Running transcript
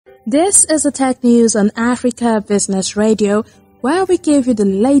This is the tech news on Africa Business Radio, where we give you the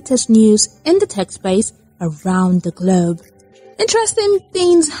latest news in the tech space around the globe. Interesting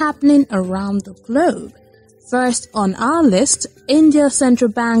things happening around the globe. First on our list, India's central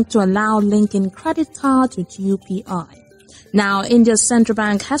bank to allow linking credit cards with UPI. Now, India's central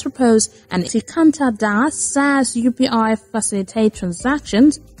bank has proposed an Shaktikanta says UPI facilitate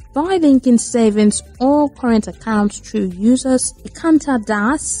transactions by linking savings or current accounts through users.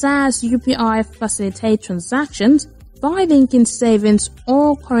 Shaktikanta says UPI facilitate transactions by linking savings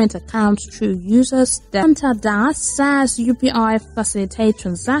or current accounts through users. Shaktikanta says UPI facilitate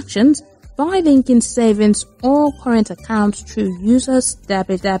transactions by linking savings or current accounts through users'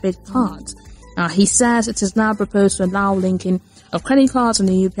 debit cards. He says it is now proposed to allow linking of credit cards on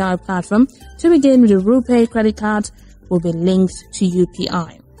the UPI platform. To begin with, the RuPay credit cards will be linked to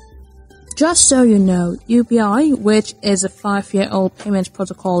UPI. Just so you know, UPI, which is a 5-year-old payment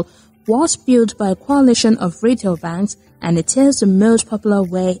protocol, was built by a coalition of retail banks, and it is the most popular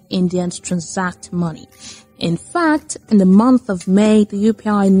way Indians transact money. In fact, in the month of May, the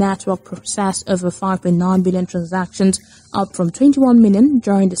UPI network processed over 5.9 billion transactions, up from 21 million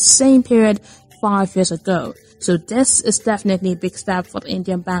during the same period 5 years ago. So this is definitely a big step for the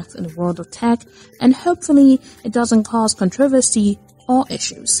Indian banks in the world of tech, and hopefully it doesn't cause controversy or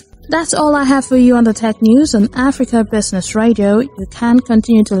issues. That's all I have for you on the tech news on Africa Business Radio. You can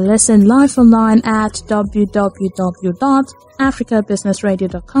continue to listen live online at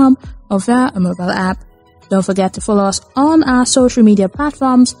www.africabusinessradio.com or via a mobile app. Don't forget to follow us on our social media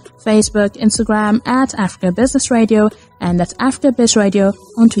platforms, Facebook, Instagram at Africa Business Radio, and at Africa Biz Radio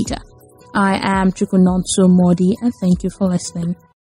on Twitter. I am Chukunonso Modi, and thank you for listening.